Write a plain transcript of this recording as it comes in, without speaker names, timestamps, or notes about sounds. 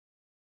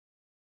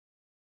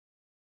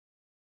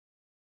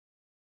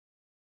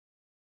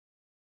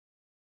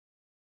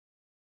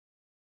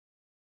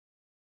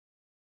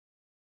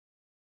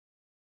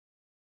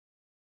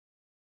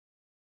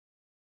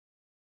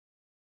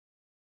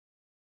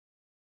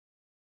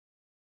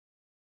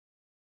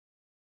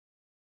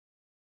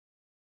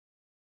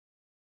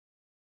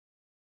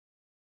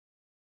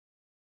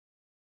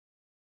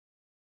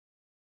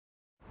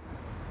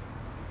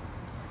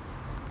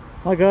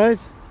Hi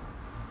guys,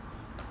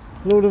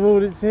 Lord of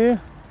Audits here.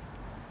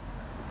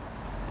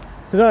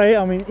 Today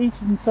I'm in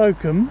Eton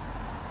Soakham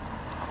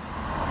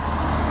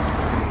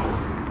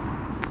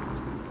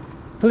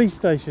Police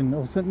Station,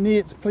 or St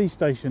Neots Police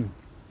Station.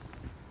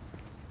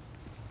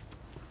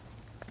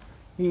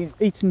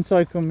 Eton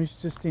Soakham is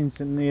just in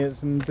St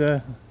Neots, and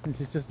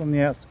this is just on the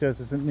outskirts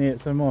of St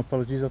Neots, so my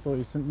apologies, I thought it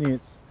was St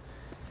Neots.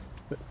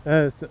 But,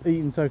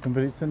 Eton Soakham,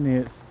 but it's St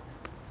Neots.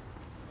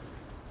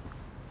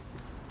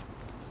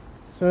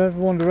 So have a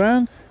wander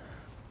around,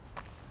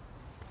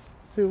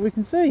 see what we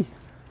can see.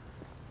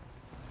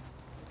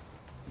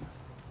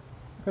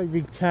 Great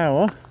big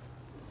tower,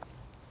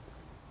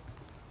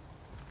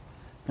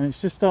 and it's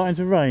just starting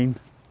to rain.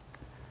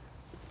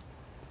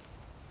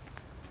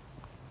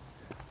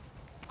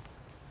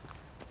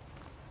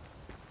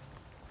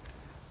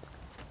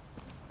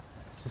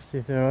 Let's just see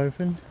if they're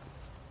open.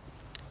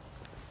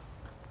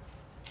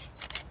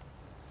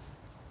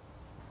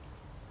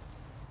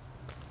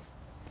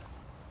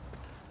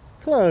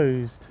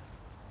 Closed.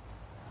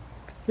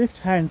 Lift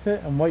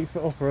handset and wait for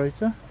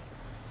operator.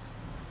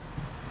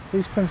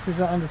 These premises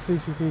are under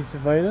CCTV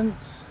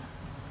surveillance.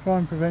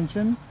 Crime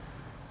prevention.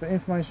 For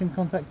information,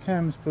 contact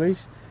Cambridgeshire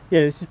Police. Yeah,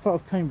 this is part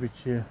of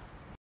Cambridgeshire.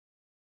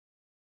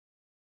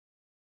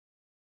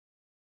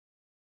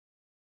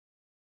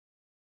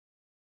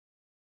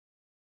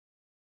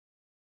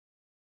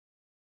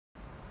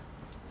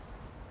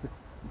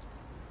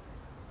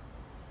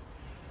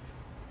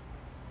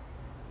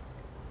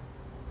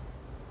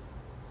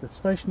 The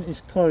station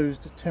is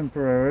closed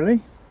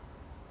temporarily.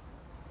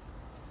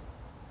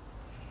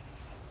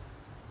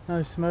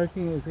 No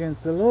smoking is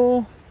against the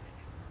law.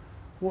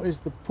 What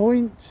is the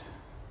point?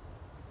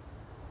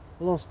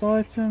 Lost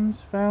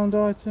items,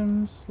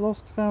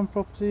 lost found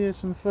property is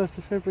from the 1st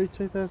of February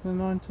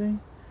 2019.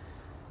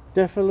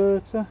 Death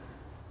alerter.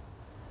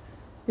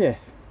 Yeah.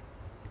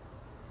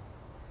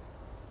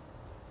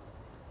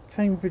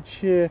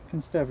 Cambridgeshire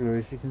Constabulary,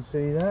 if you can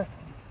see that.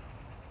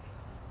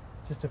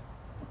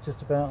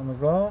 Just about on the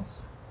glass.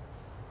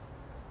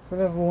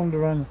 We'll have a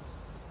wander around the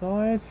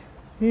side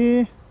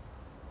here.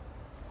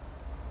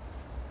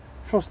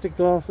 Frosted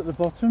glass at the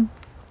bottom.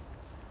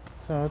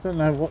 So I don't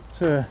know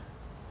what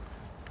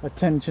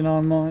attention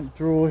I might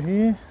draw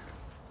here.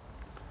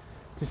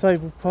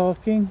 Disabled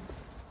parking.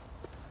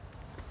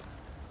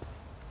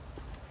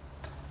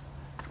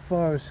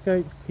 Fire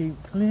escape,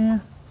 keep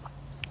clear.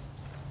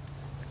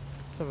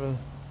 Let's have a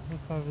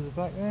look over the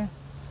back there.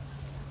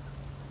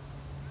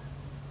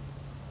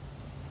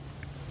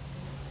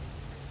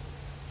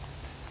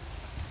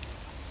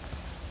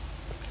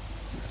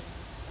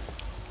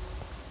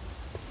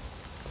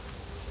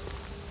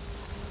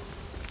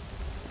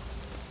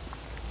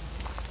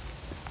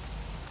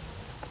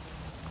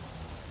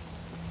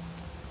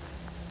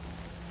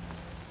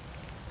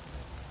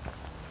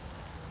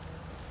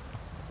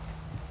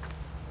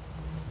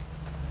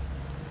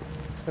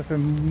 Go for a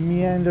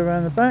meander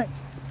around the back.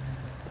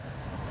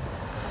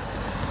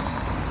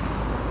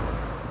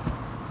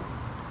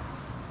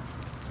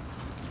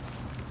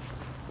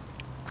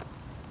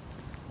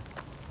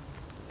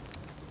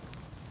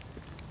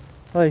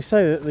 Well, they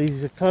say that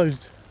these are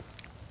closed,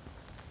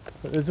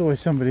 but there's always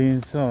somebody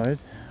inside.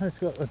 It's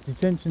got a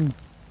detention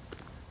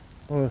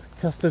or a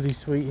custody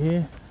suite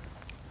here.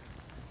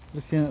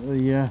 Looking at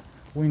the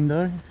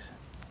windows.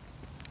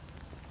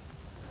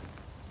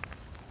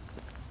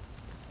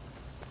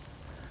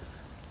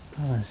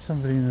 Oh, there's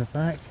somebody in the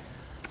back.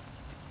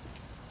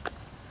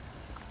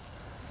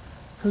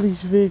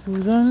 Police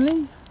vehicles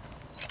only.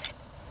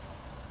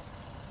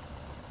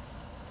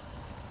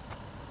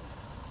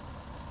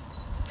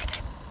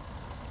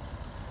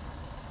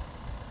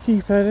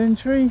 Keypad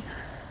entry.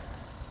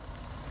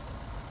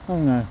 Oh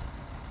no,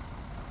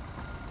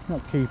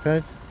 not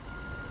keypad.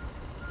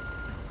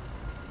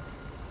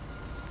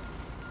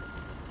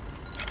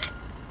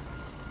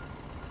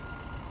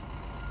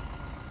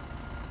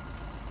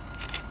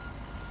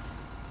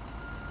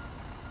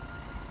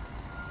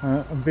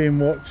 I'm being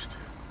watched.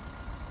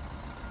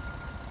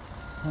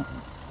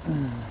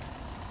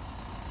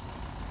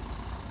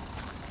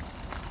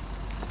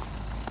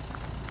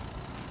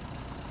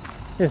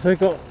 Yes, they've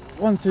got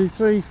 1, 2,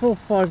 3, 4,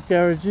 5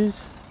 garages.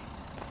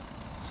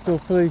 Store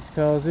police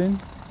cars in.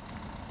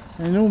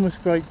 An enormous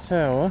great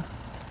tower.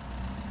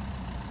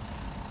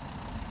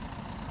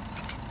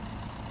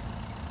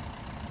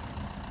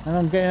 And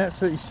I'm getting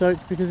absolutely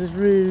soaked because it's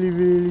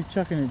really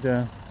chucking it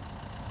down.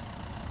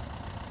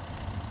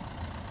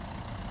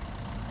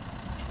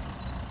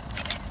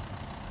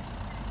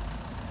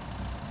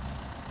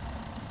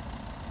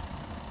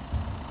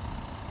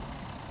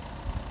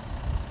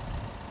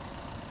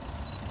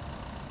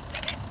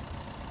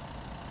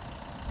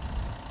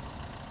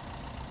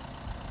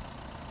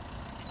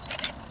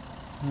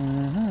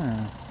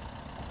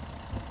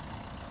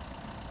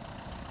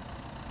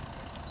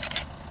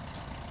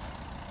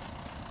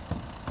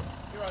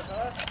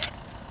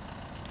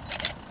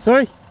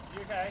 Sorry?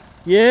 You okay?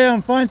 Yeah,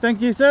 I'm fine, thank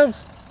you.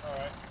 Yourselves?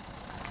 Alright.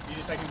 You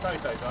just taking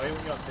photos, are you?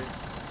 What are you up to?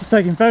 Just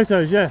taking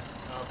photos, yeah.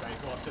 Oh, okay,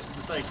 what, just at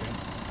the station?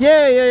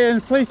 Yeah,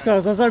 and police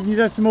cars. I was hoping you'd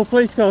have some more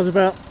police cars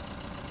about.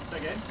 Say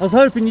again? I was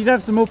hoping you'd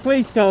have some more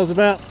police cars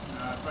about. No,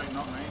 afraid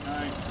not, mate,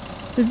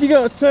 no. Have you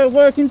got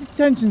working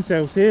detention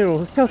cells here,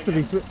 or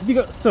custody suite? Have you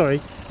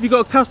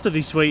got a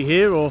custody suite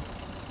here, or?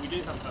 We do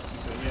have a custody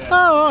suite, yeah.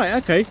 Oh, right,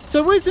 okay.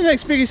 So where's the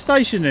next biggest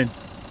station then?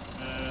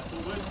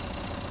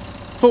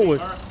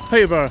 Forward.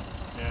 Peterborough.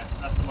 Yeah,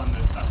 that's the one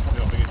that's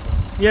probably our biggest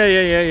one.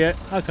 Yeah.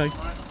 Okay.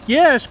 Right.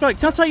 Yeah, that's great.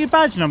 Can I take your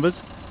badge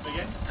numbers?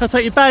 Again? Can I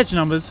take your badge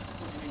numbers? What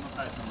do you need my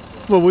badge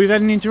number for? Well, we've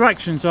had an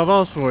interaction, so I've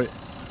asked for it.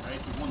 Okay,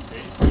 if you want it,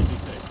 it's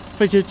 322.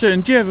 322.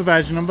 And do you have a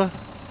badge number?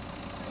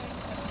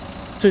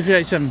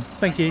 2387.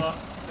 Thank you.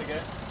 Take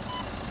care.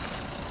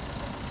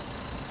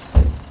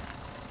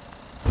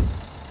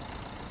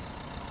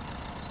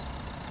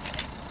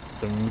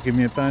 Don't want to give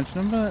me a badge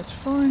number, that's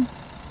fine.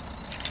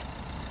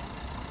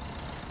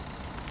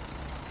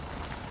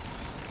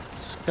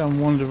 Let's go and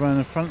wander around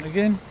the front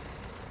again.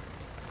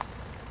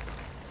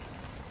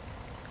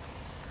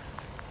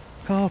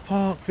 Car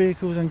park,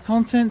 vehicles and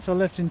contents are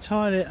left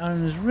entirely at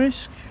owner's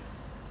risk.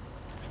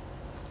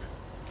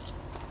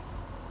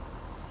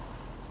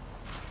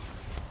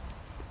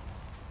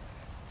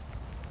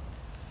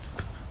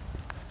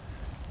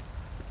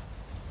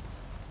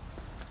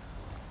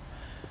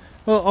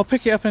 Well, I'll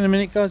pick it up in a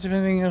minute, guys, if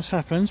anything else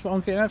happens, but I'm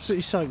getting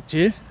absolutely soaked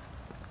here.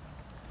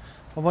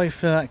 I'll wait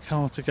for that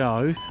car to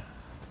go.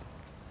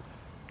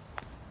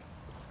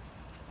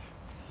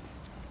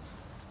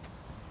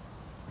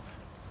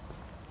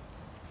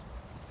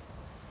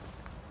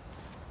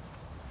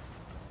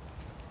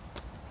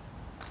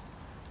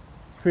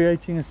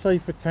 Creating a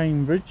safer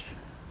Cambridge.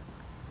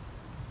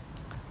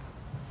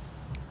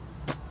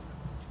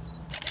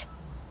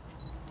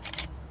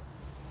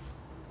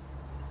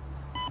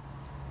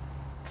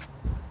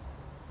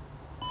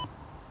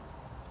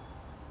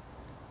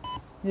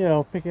 Yeah,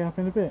 I'll pick it up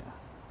in a bit.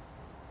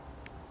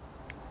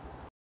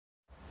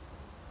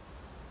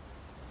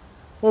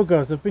 Well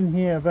guys, I've been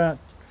here about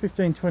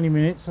 15-20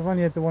 minutes. I've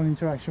only had the one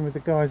interaction with the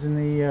guys in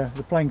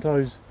the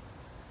plainclothes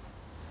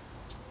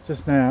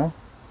just now.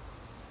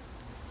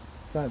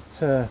 About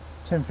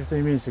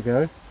 10-15 minutes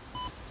ago.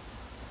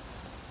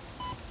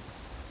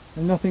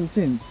 And nothing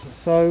since.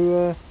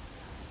 So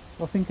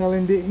I think I'll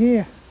end it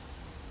here.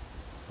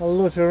 I'll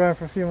loiter around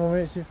for a few more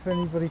minutes if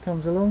anybody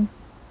comes along.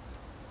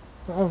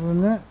 But other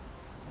than that,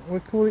 we'll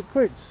call it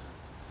quits.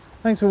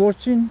 Thanks for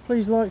watching.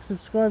 Please like,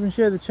 subscribe and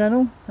share the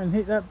channel, and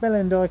hit that bell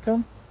end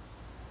icon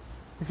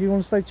if you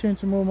want to stay tuned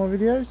to more of my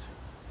videos.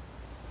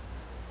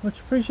 Much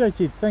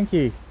appreciated. Thank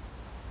you.